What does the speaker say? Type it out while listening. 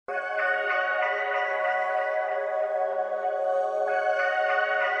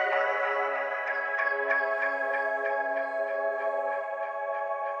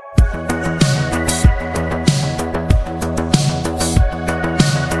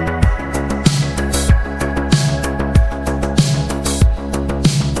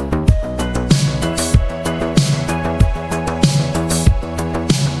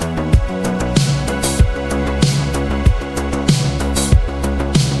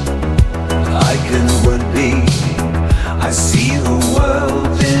heaven would be. I see the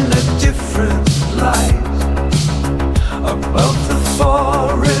world in a different light. Above the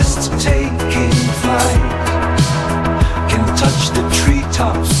forest taking flight, can touch the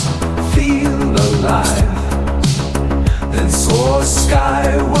treetops, feel alive. Then soar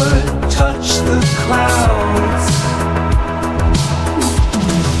skyward, touch the clouds.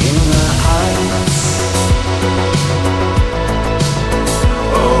 In the heights,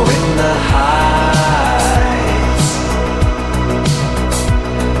 oh in the heights.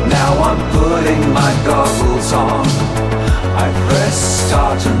 Now I'm putting my goggles on. I press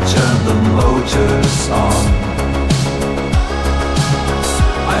start and turn the motors on.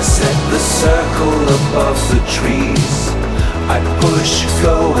 I set the circle above the trees. I push,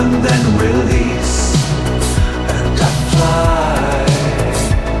 go and then release. And I fly.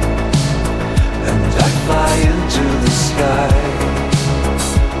 And I fly into the sky.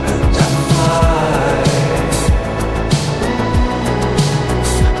 And I fly.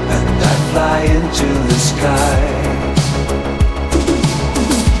 And I fly into the sky.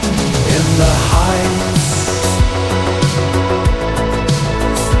 In the heights,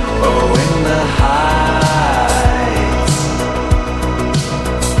 oh in the heights,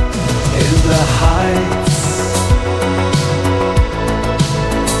 in the heights,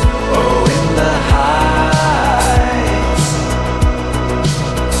 oh in the heights.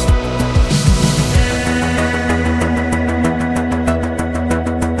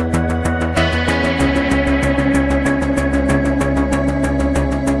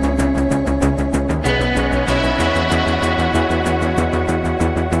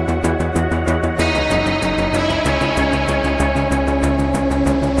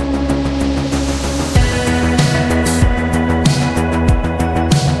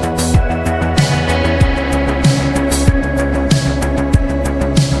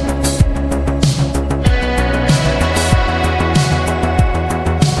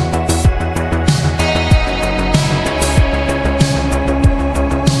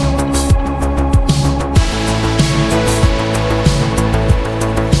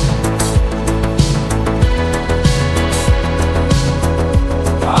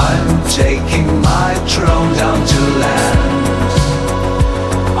 Taking my drone down to land.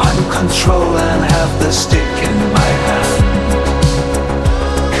 I'm control and have the stick in my hand.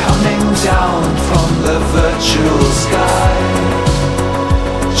 Coming down from the virtual sky.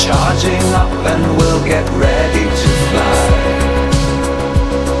 Charging up and we'll get ready to fly.